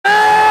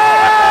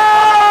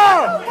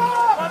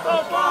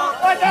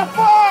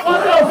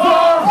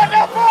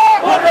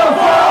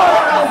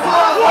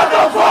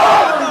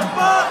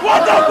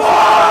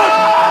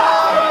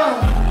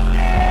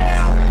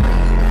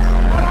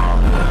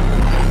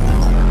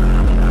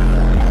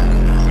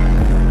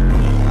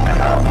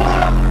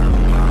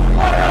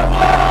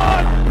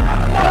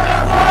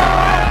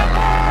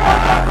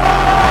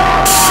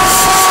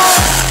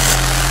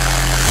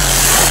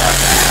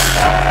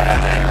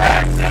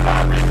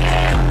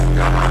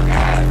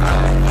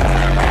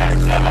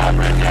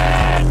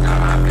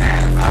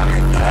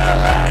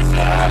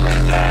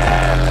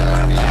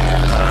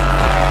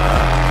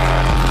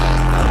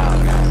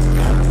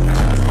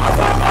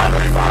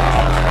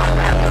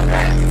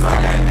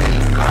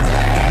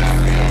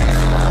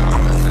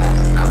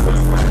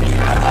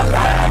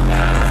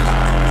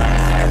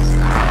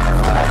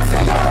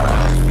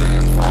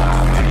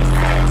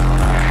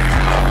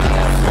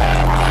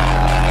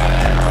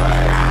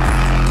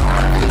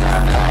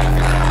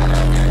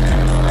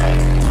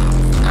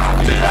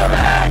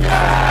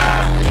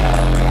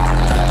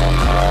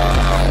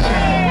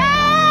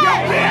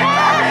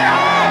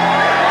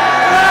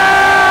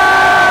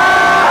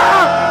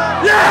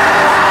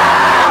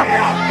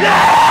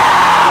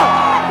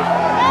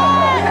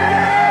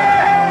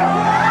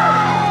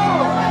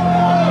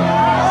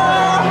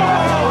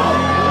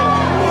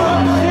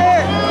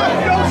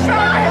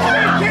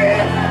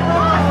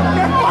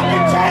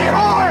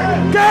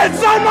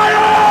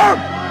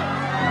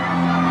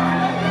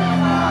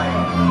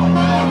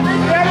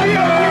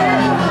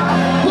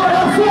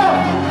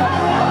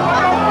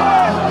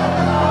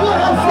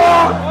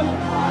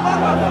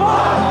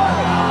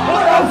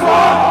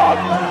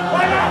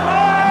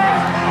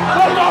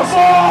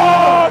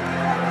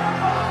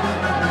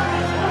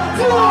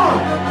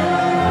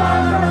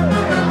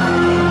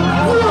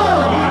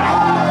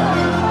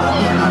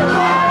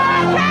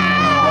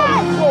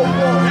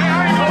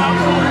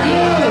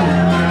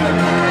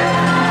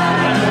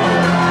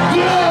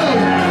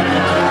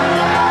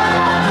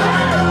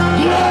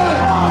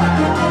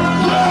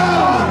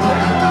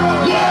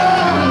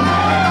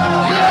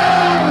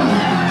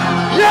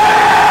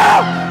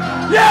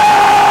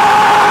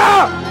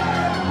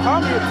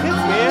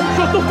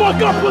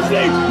Fuck up,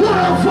 pussy! What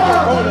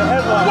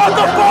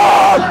the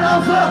fuck?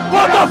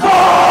 What the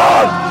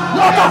fuck?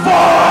 What the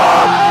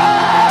fuck?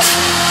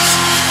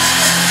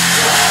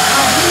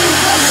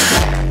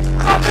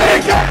 I'm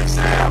big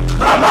gangster.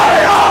 I'm out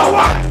of your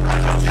way.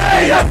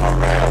 Hey, yeah, for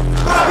real.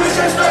 My bitch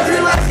is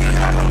straight like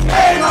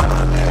hey, no.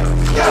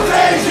 Your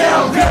face,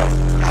 yeah, good.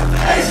 Your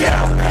face,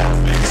 yeah, good.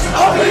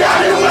 Open your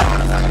new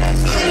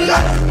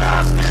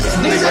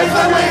niggas ain't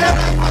fucking with him.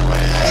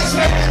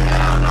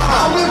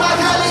 I'm with my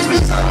college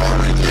bitch.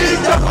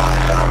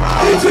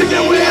 He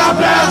tweaking with our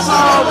pass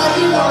on.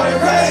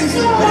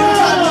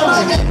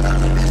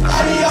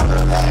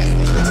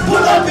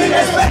 Pull up in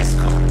that space.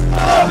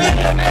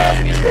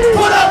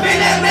 Pull up in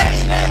that mess.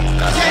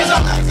 Change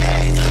up like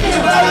Jason. You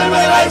better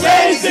be like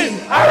Jason.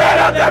 I ran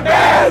out that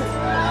bed.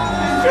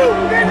 Shoot,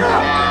 nigga.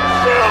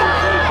 Shoot.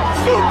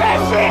 Shoot that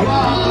shit.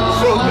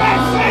 Shoot that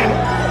shit.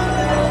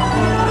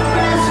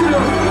 Open that shit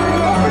up.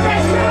 Open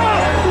that shit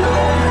up.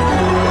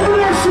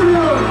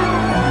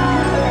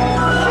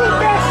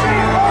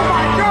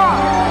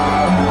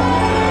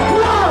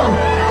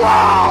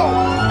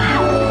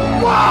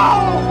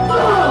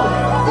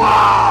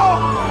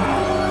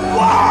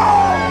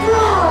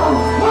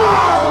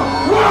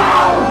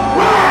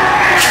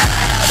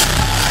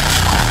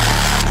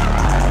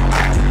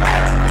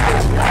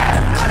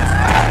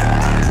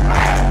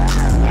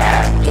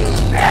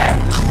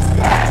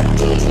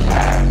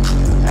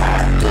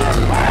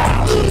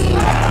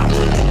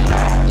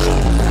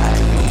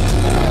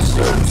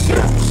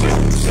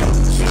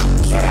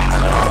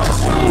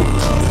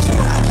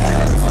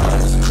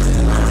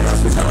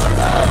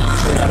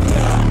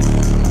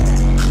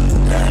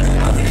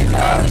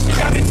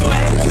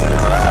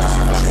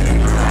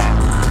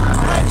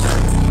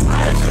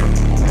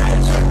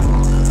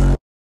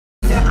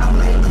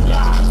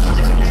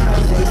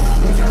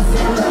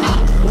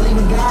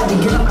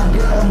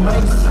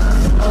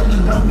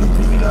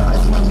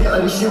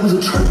 Shit was a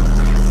trick.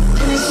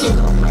 And this shit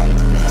gon' break.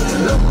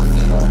 Look, my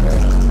feet gon'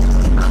 break.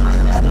 I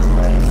might not do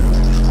right.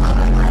 All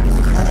my life is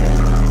crazy.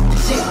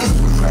 Shit is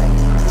great.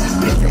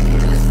 Bitch, they get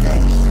to the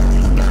stage.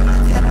 Got my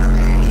head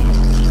already.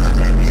 But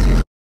that bitch is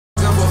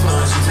good for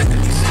fun. She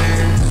taking me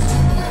serious.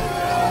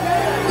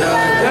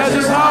 That's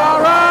just how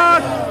I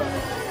rock.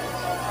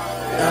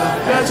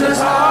 That's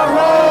just how I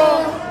roll.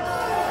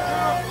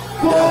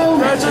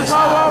 That's just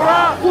how I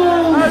rock.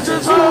 That's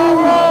just how I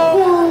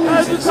roll.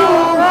 That's just how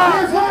I rock.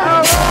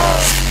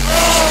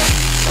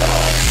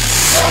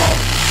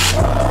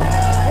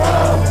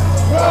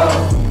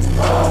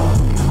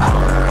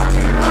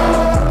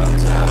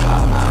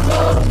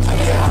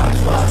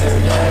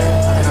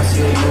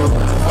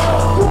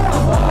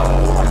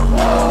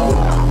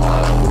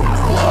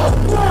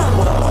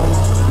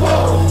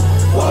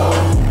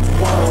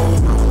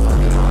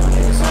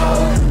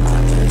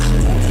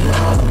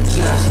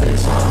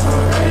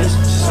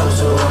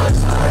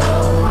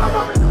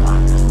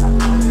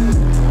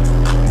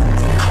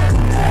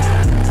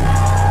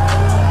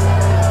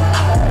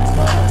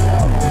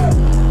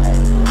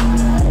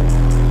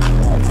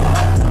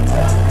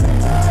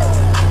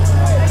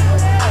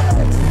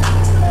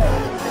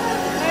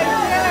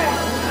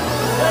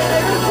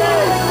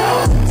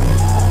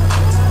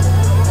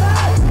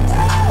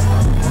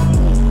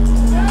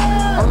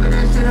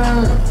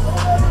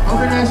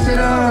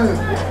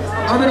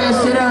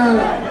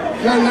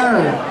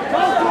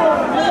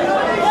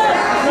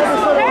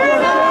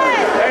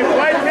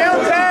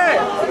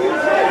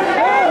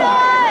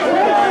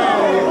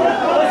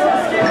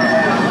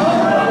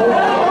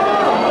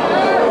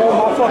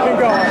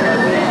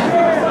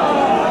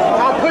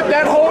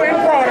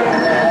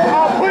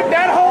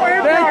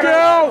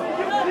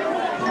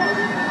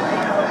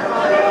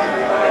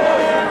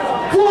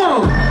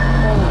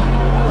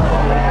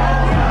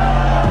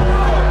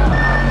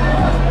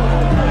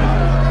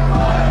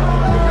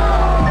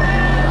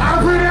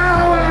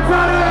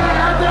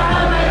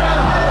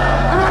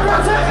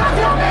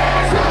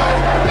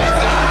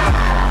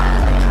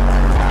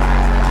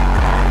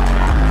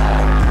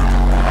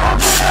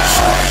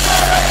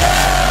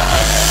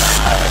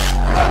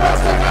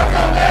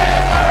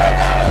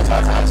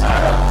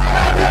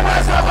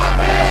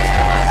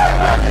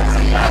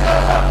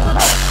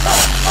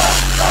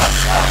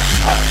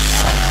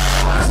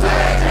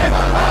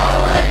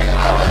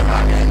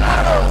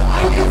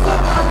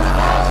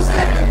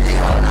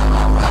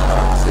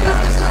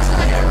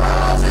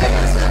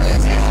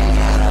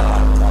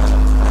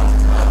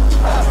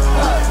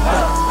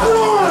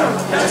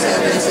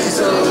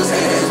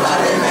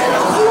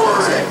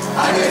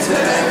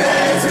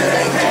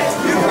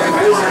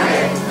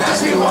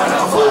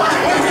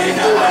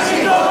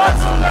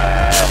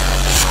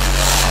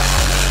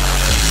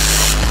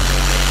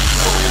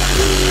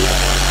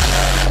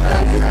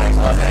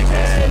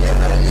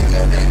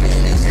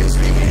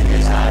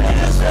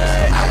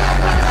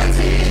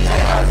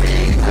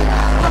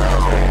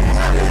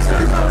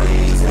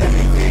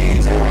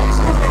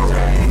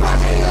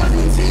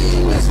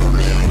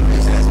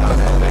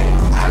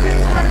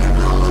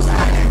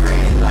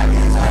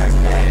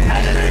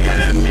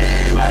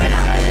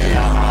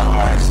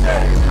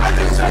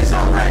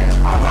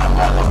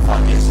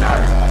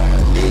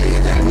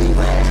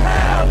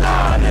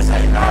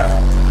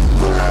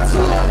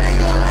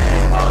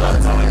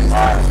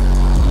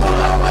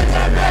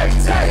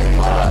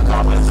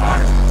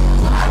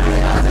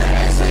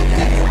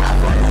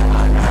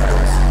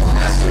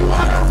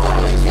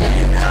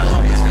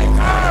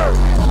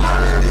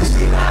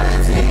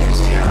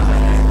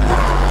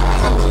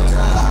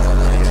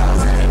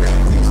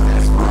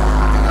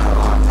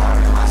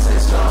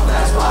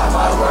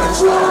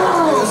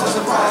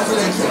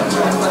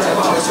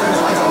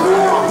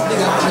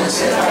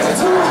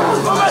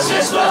 my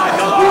shit smell like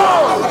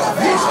cologne.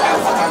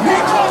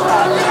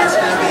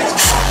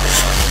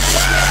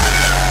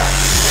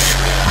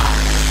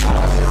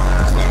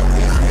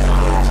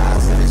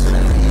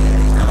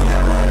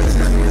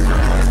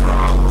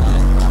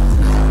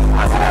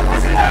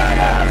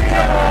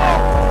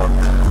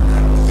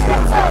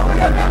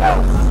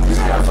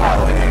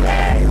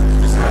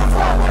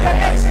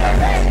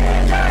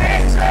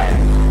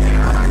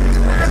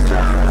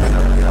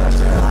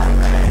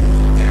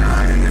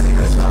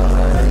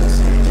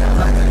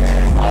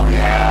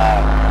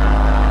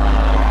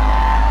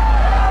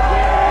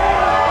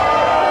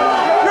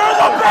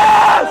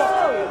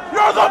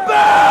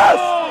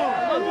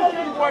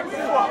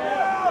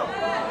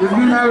 If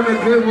you having a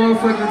good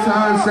motherfucking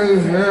time, say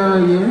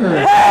hell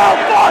yeah. Hell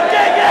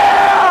fucking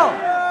yeah!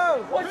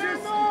 What's your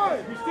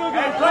noise? You still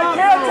got play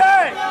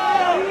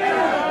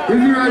If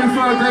you ready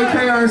for a great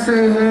chaos,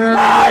 say hell yeah.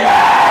 Hell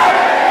yeah!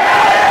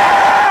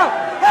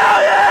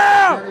 Hell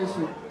yeah! That is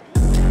shit.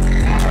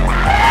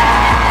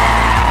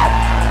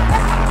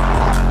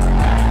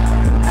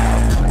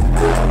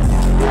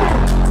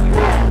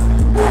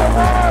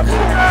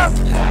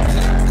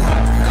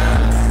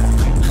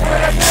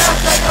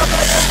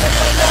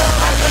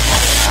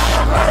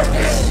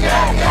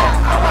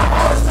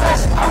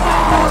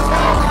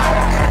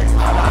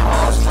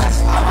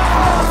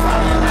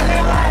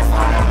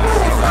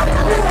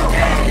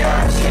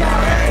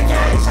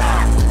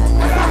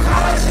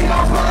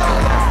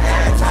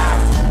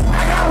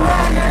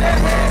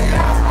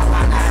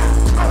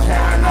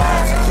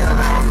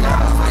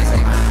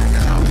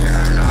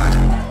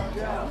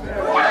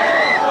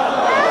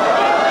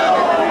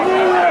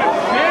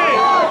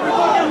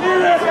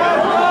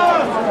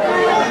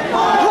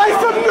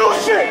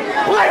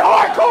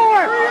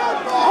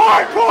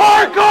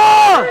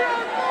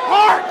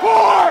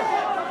 Hardcore!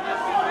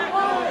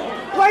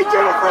 Play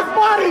Jennifer's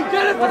Body!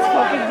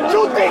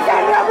 Two things I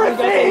never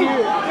seen!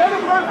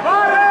 Jennifer's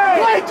Body!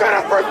 Play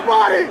Jennifer's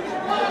Body!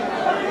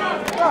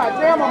 God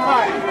damn, I'm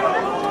hot.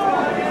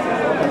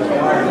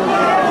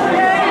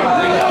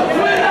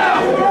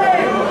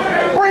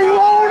 Bring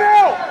Lone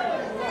out!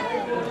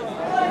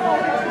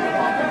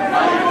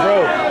 Bro,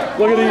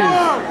 look at these.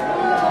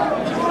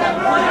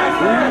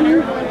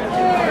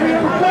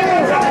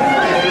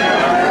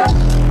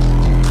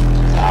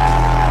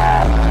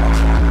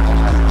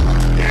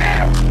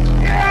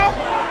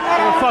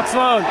 Fuck's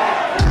wrong?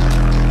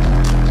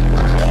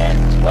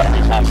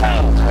 Ready come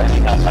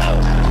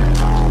out.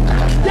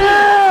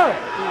 Yeah!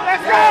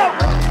 Let's go!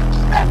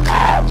 Let's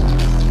go!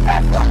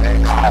 Let's fucking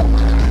go!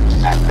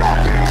 Let's go!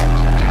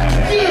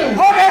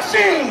 Hold that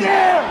shit!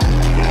 Yeah!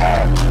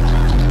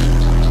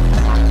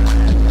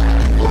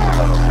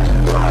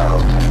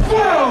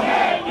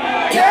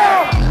 Yeah!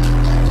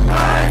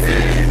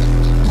 19,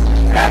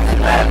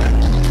 F11,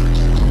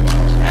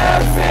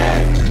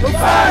 F10,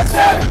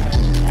 5-7.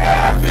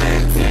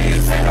 F-15,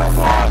 say no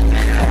fuck,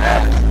 nigga,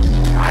 heaven.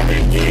 I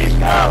can keep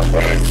going,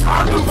 bitch.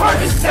 I'm new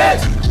purpose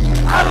sex.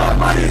 I love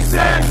money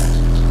sex.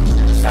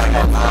 Shut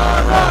up,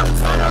 up,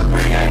 turn up,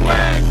 bring a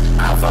wang.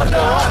 I'm for the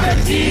other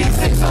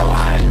G6, so I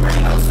ain't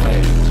bring no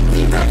swing.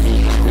 Keep the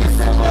key, fix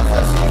the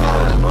motherfuckers, you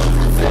know the book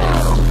is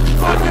this.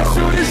 Fucking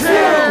shoot his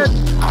head.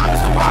 I'm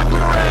just a walk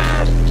with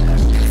red.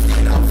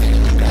 They don't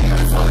think we bang,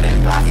 so they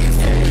block his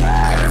head.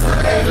 Until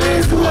they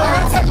leave, do I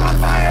take my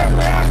fire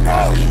where I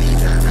go.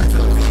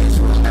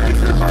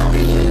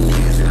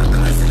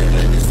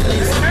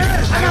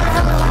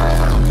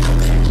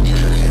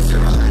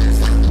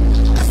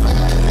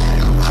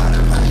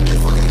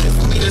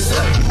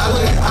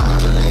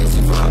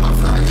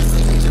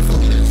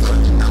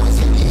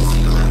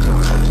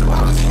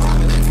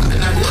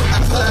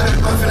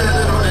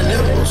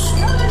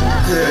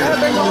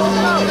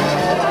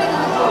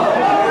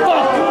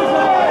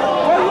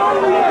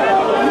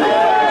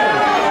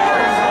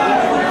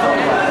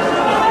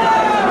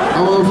 I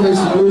wanna play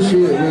some new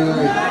shit,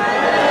 man.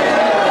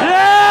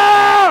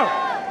 Yeah!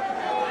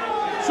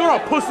 Shut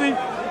up, pussy.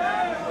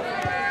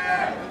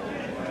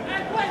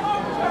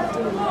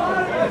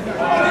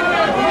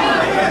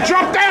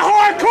 Drop that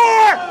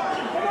hardcore!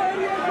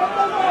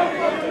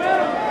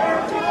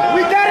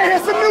 We gotta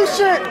hit some new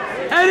shit!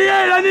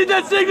 88, I need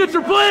that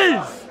signature,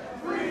 please!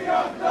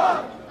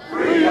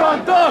 Free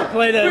Young Thug!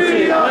 Play that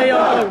shit. Play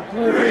Young Thug.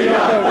 Free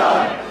Young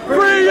Thug!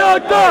 Free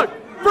Young Thug!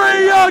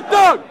 Free Young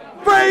Thug!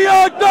 Free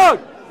Young Thug!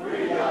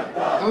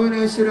 I want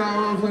that shit out. I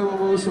wanna play one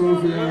more song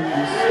for y'all.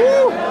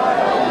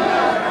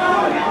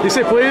 You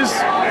say please?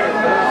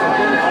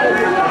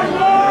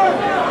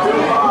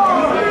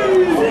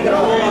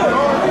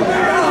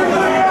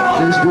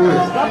 Let's do it.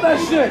 Stop that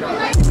shit!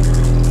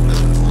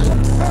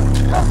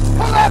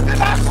 Pull up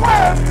and I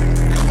swear!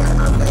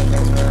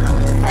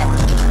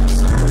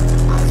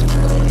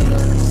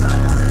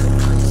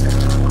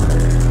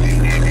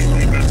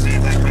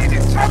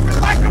 Jumping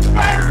like a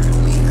bird!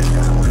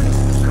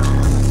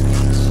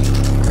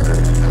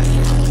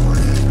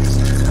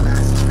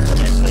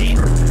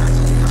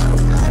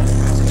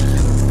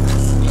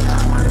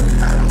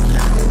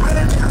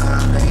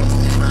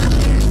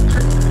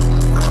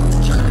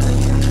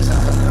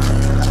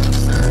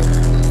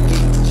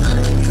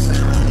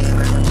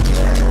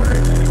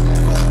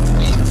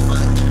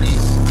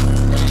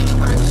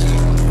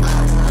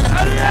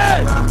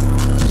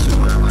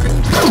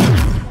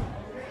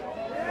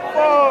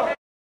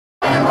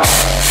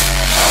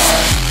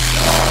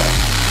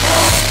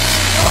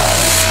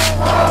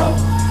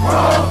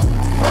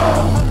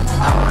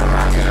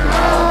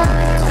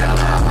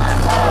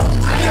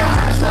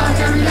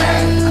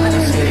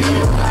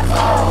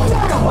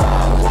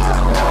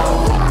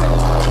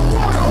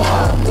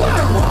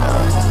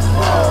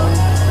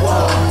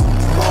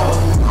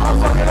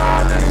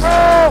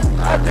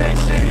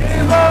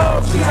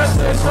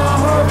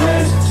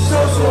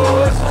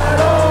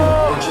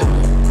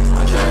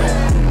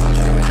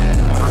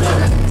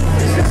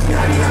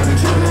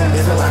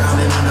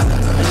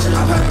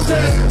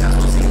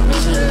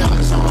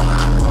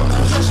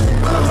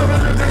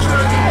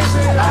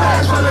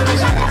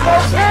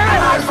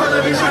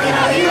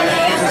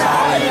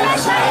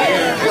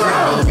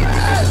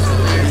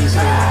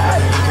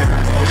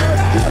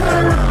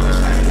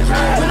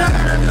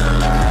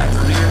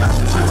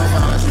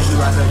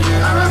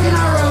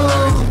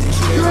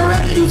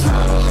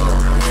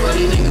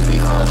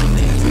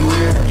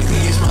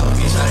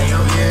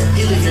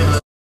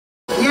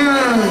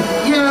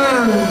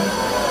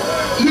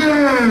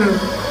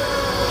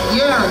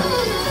 Yeah.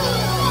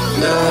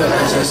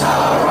 That's just how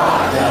I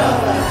rock,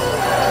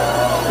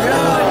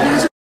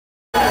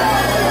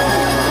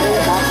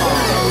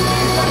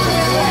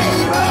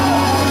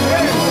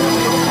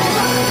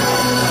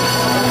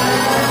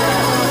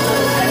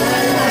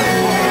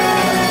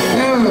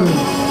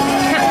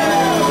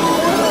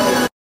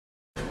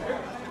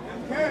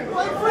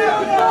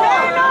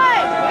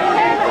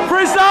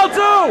 Freestyle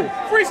 2!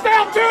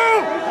 Freestyle 2!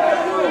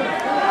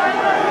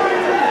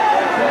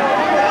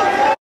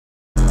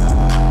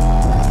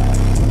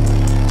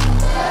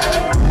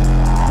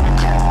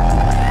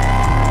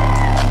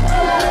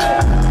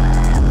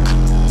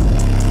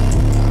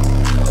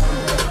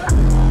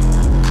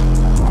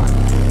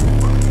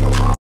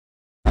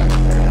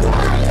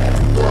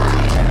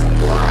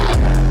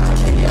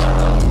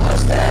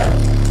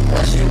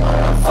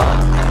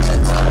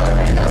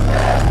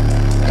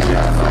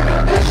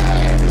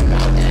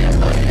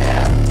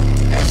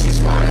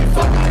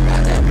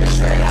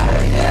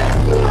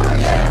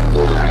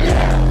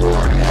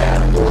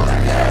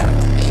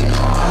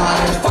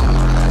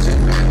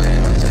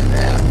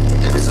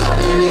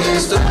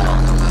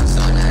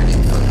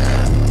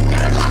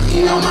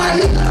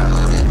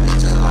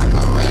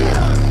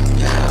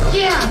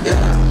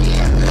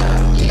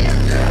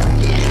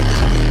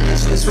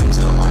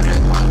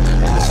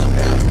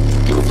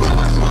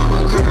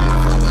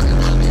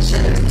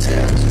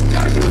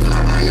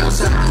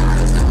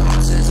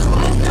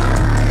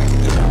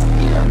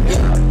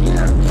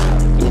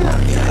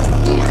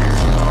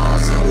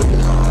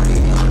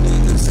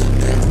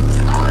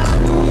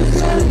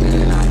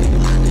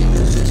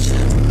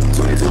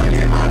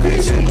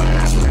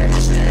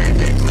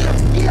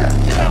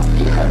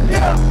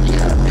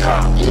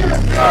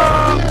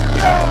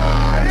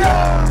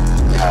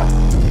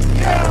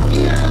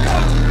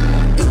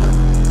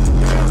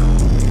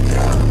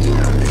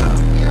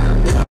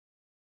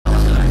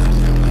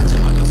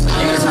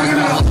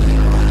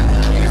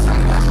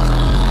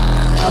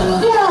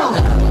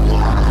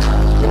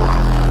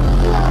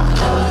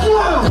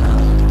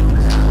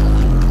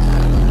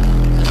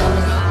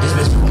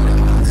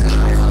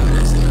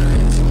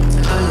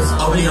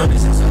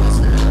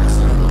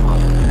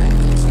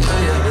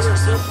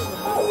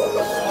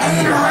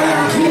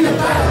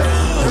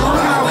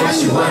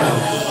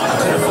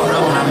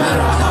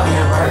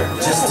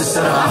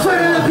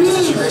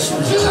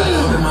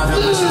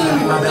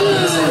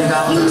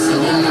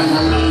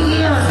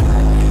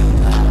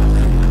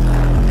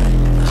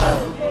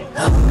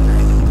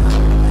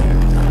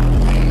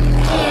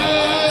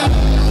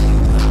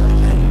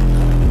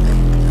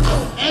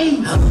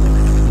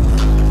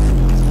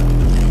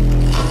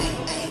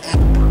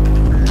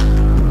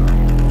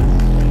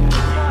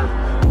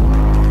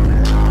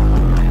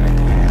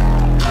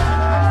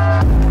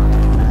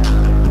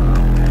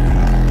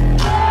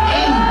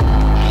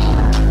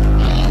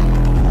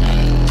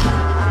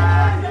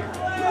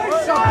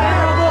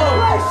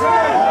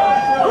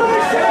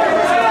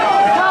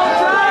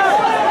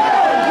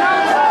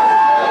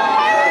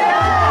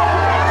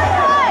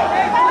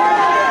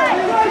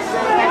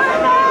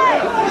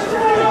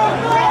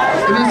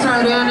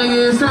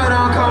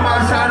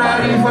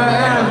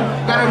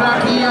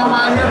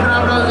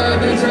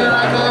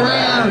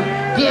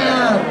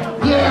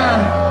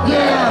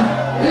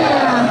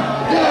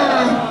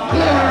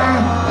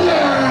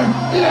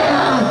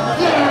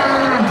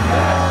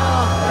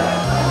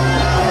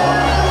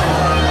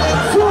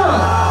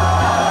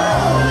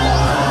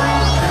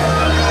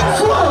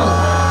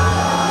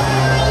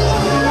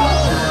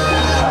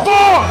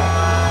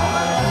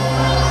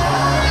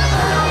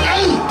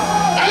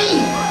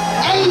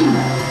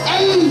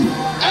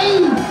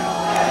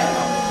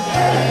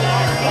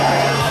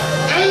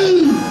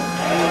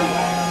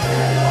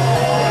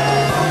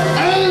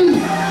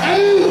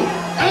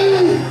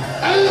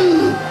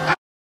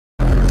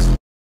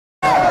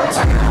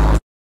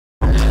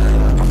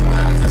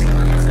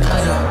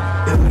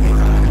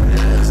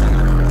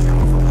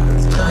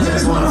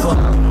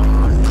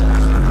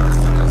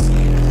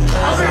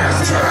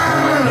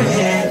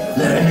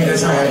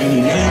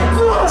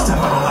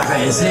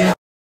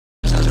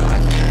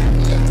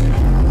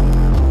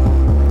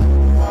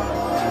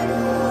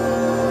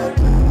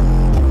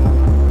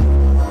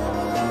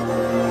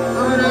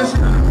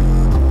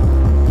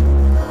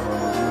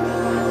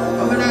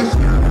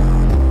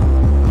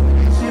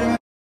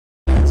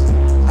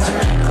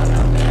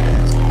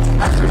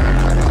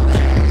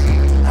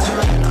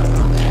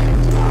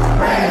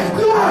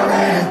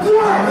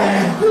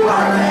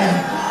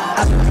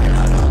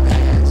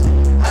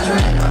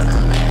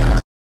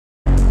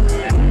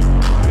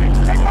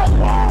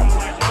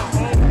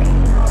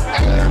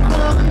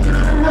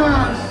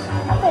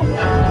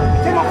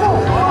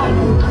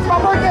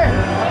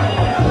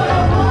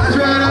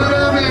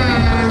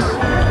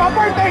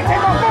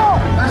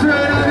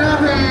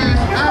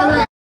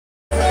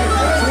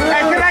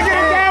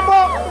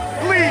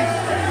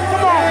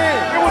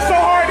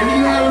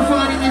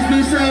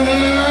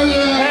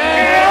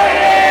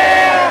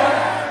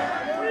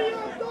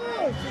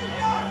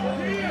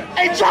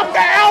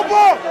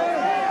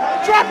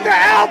 the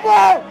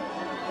album!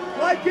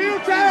 Like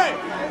guillotine!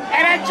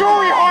 And that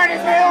jewelry hard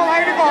as hell,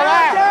 I ain't gonna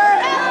lie.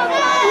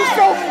 You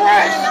so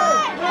fresh!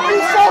 You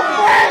so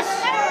fresh!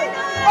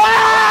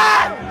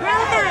 Ah!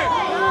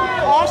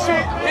 Oh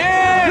shit!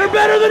 Yeah! You're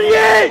better than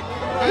Ye!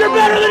 You're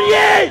better than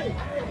Ye!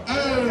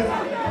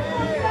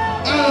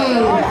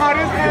 I'm hot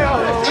as hell.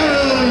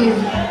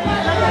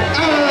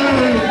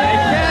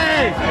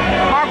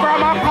 My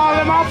grandma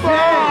calling my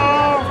phone.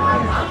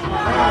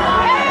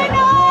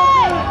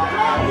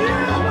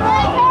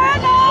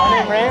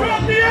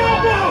 Drop the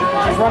album!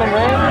 She's running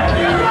rain?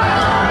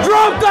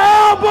 Drop the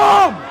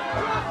album!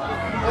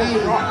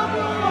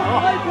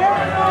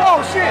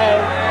 Oh shit!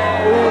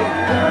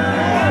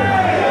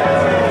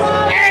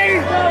 Hey!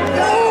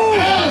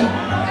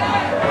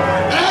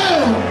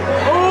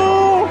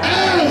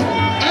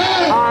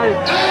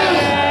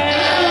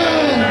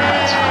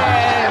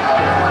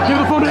 Give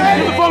the phone,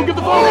 give the phone, give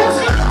the phone!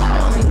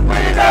 We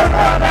never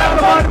run out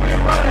of money, we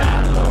run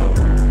out of room.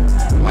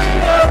 We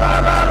never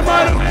run out of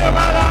money, we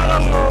run out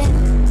of room.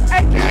 I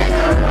can't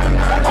run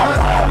out of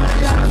money.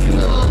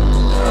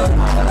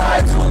 I'm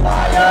like to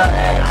buy a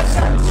egg, I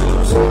shot to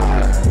the sun.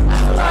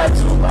 I'm like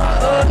to buy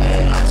a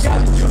egg, I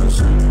shot to the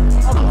sun.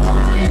 I'm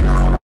falling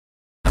on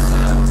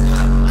myself.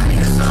 I need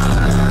a son.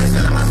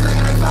 Instead of my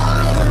second, I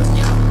follow.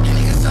 I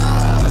need a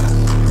son.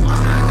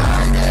 On a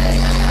dark day,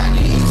 I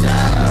need you.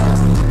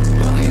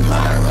 When we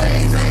part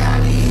ways, I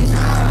need you.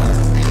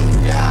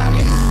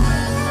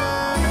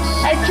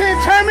 Hey kid,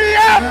 turn me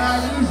up!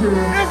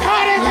 It's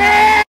hot as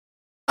hell!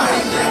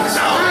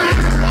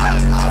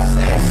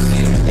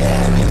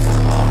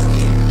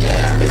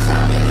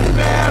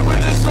 When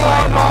the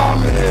storm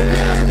on me,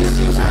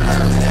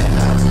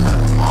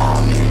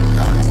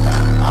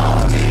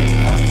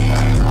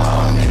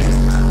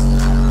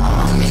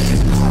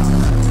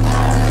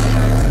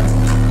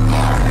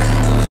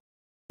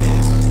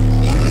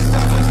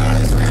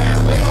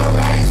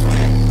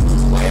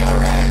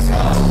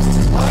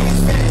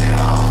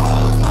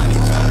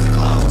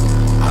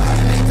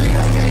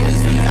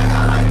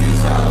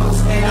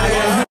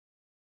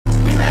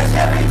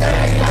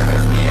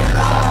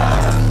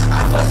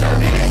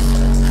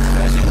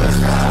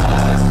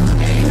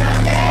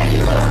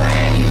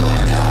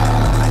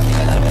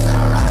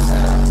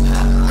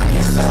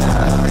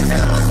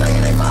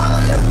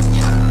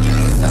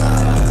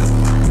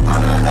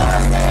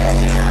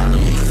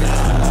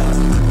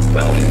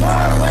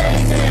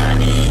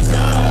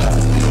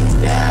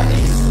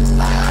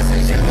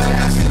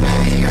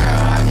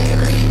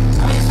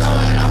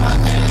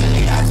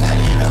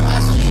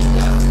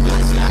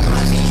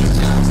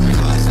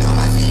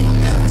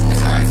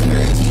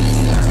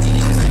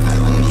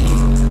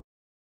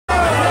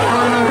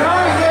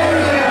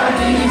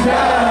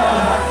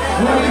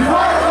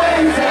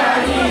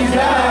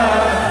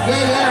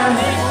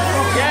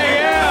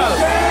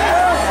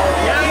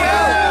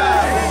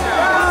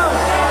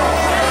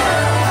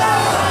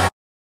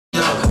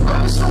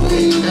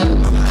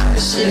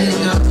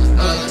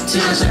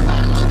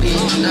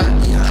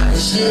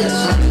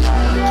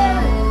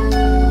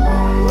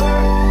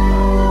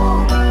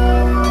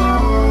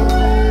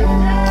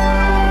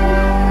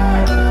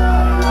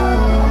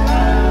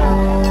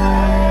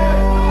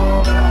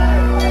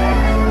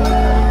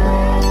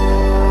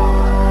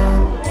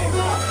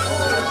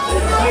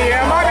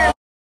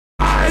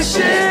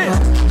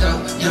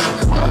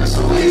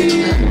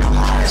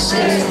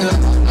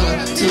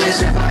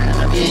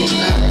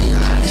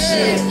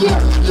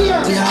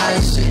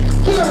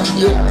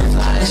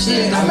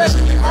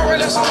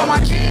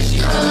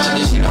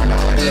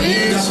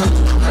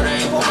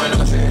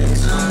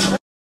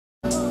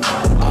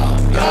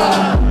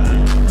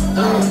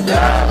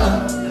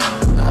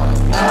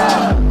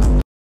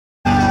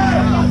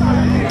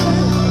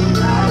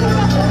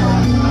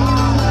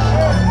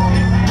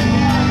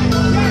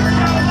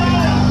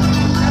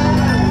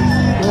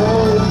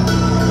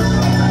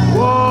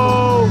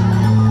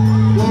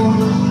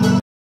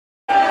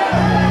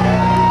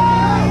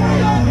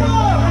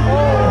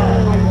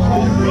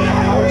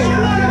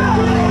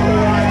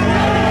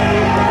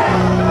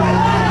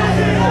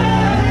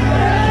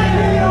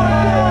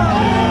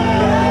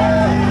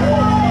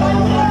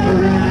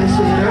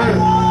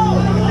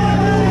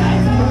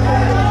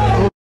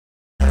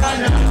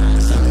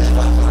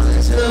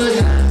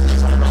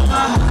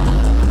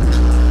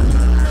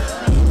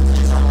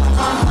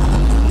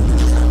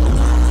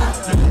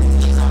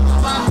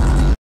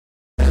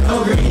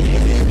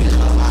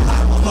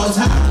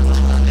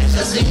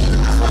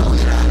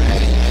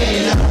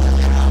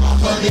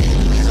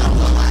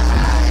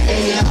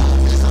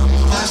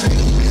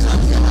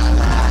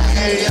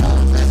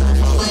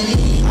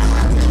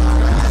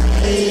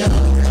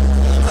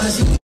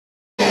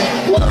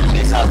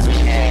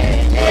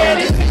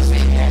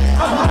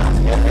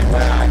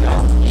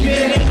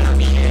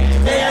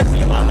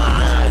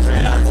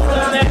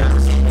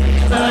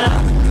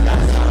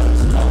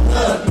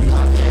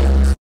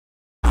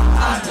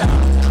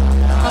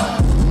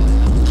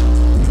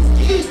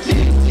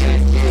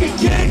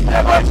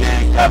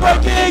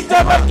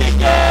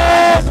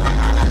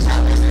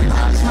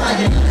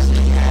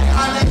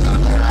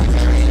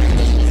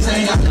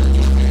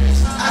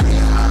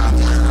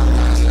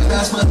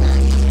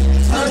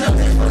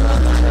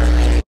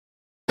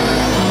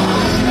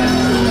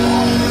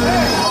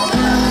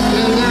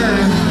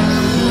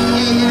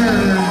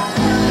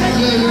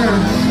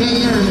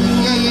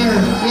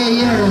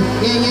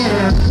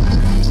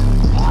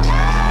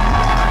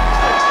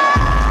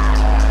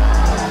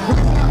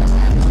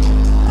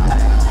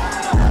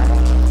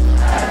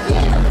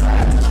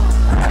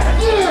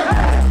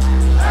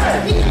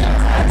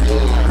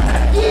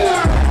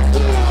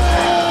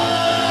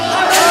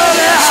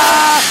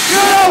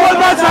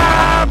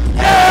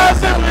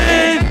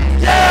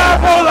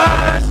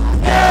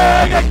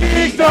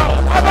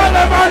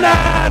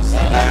 nuts.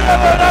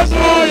 That's who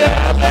you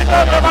have. Please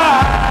don't come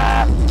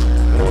by.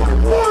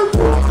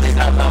 Please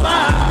don't come by.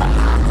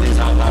 Please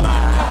don't come by.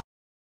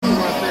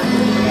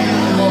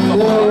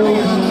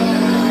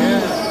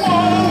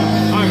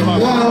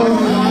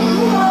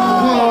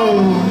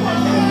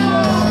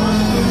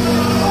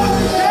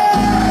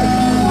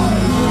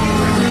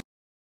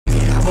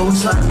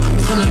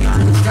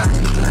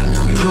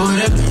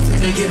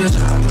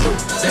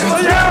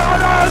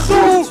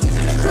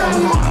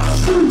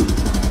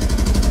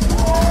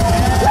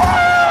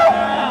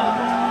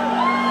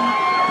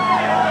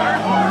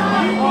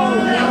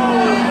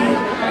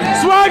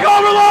 Swag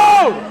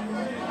overload!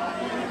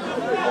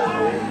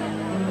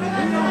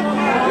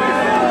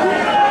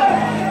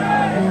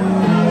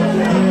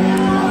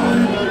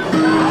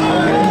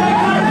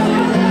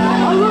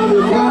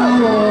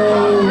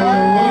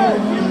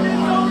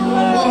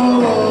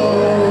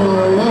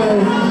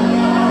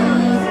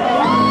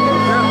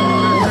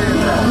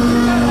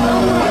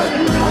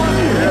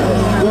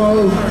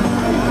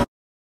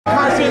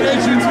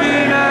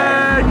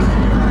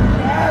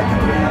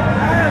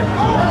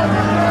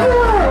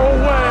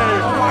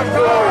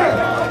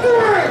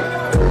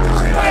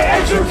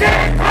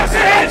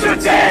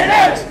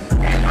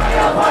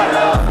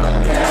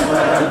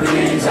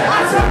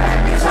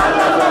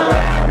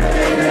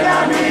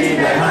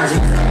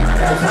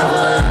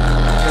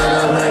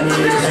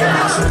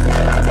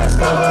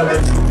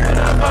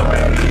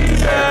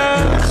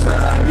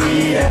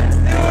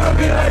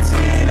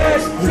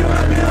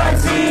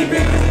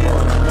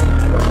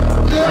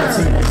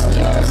 Carson,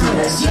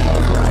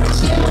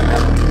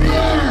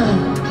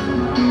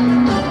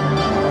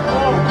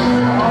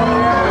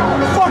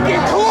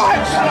 fucking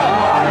clutch!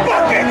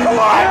 Fucking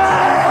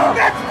clutch!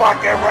 That's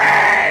fucking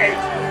right!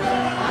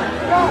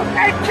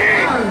 Hey,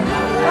 King!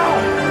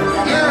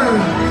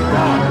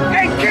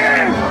 Hey,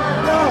 King!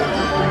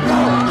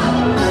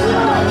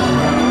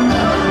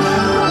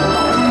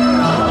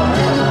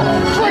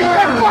 Drink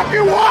that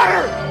fucking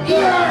water!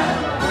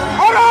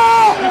 Hold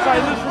on!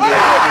 Hold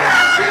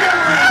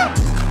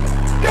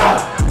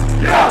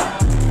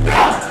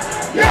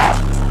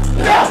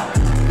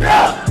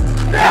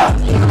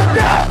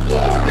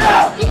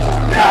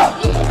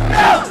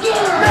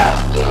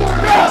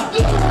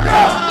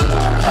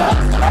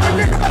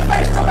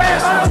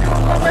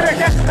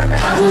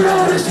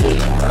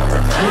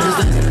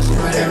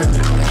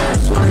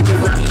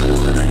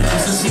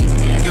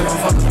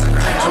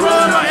I'm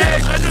rolling my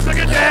eggs, I just took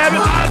a dab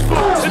in high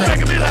school. It's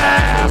making me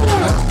laugh.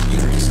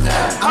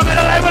 I'm in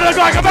LA with a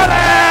Glock in my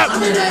lap.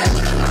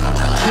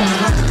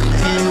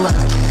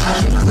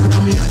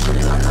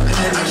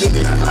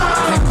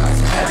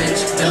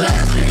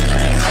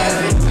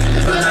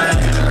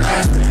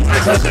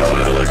 I touch that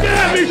whoever look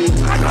at me.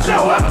 I touch that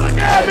whoever look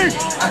at me.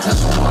 I touch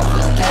whoever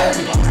look at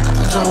me.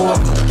 I touch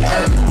whoever look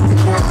at me.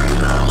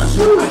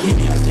 I keep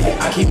me a stick.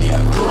 I keep me a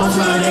cool. I'm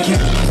flying that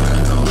can't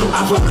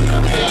I put me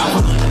on there. I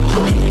put me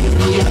on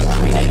there.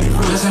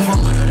 Listen from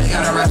where they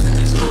got a rap in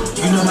this.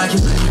 You know my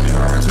kids make me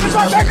hurt. It's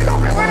like make it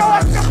look like we don't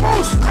like the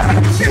boost. I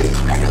like the shit.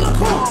 Make it look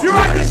cool. You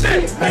like the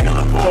shit. Make it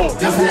look cool.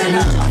 Definitely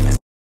not.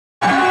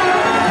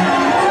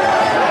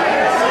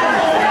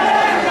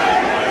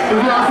 If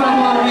y'all fucking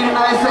want me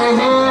tonight, say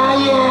hell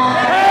yeah.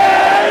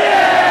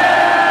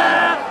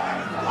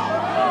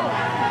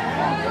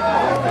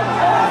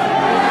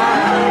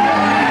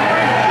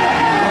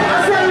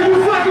 I said if you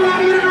fucking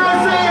want me tonight,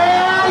 say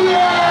hell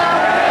yeah.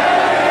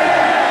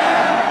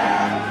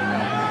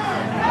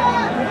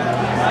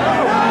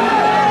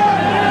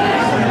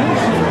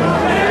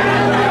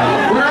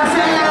 When I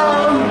say yo,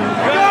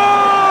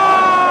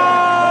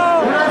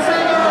 when I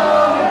say yo,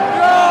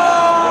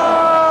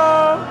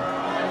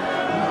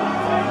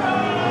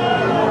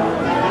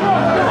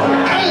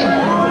 hey.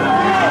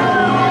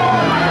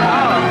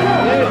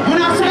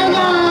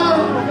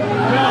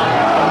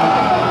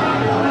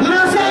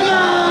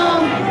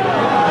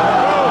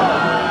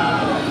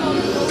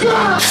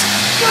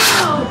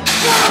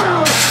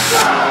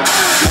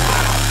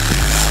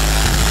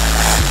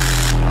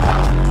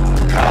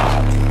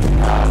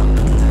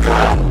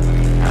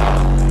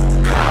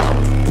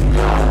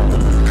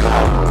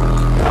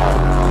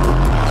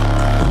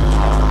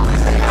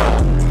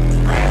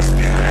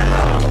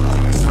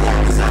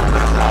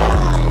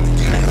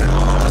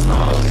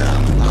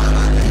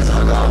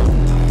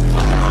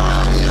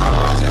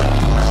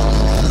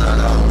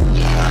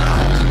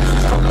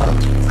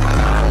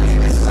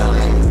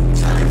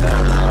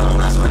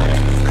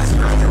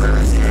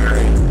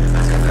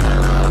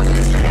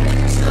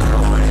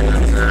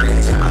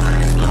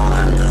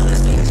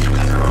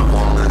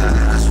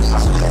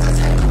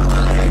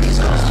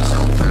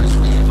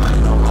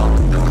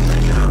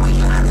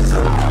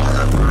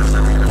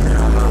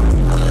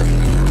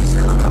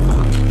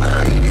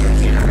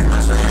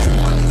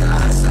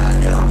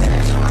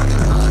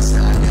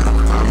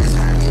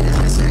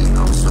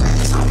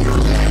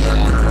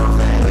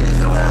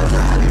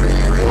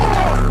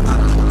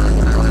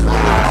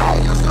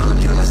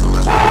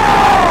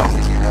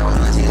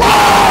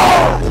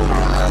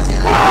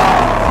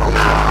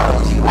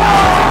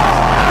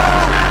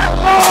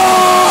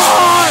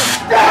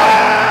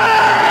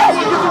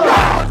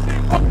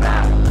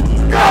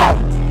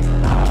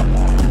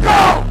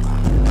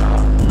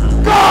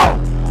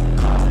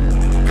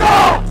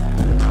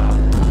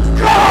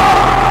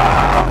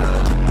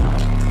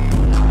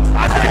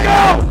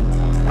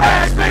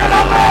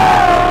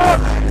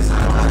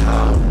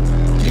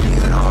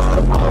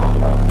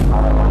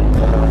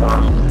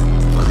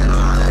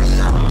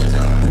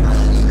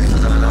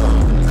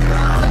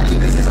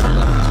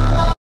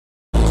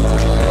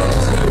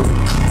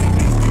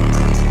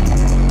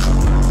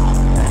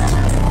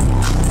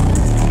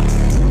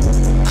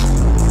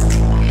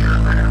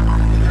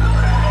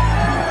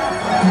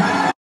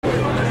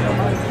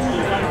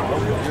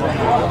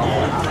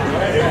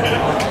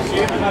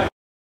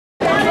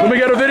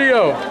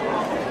 video.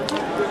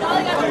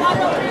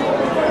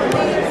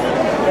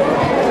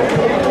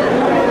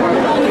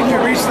 Can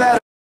you reach that?